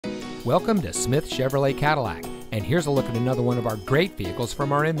Welcome to Smith Chevrolet Cadillac, and here's a look at another one of our great vehicles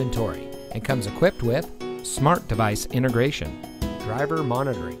from our inventory, and comes equipped with smart device integration, driver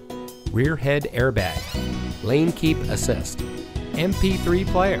monitoring, rear head airbag, lane keep assist, MP3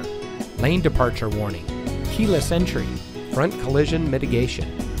 player, lane departure warning, keyless entry, front collision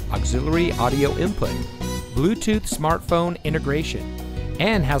mitigation, auxiliary audio input, Bluetooth smartphone integration,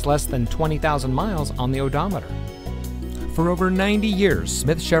 and has less than 20,000 miles on the odometer. For over 90 years,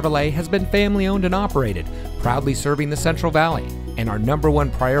 Smith Chevrolet has been family owned and operated, proudly serving the Central Valley, and our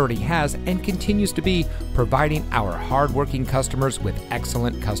 #1 priority has and continues to be providing our hard-working customers with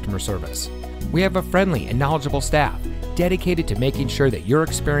excellent customer service. We have a friendly and knowledgeable staff dedicated to making sure that your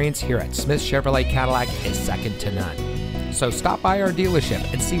experience here at Smith Chevrolet Cadillac is second to none. So stop by our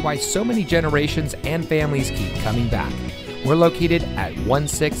dealership and see why so many generations and families keep coming back. We're located at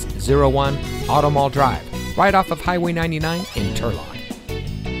 1601 Auto Mall Drive, right off of Highway 99 in Turlock.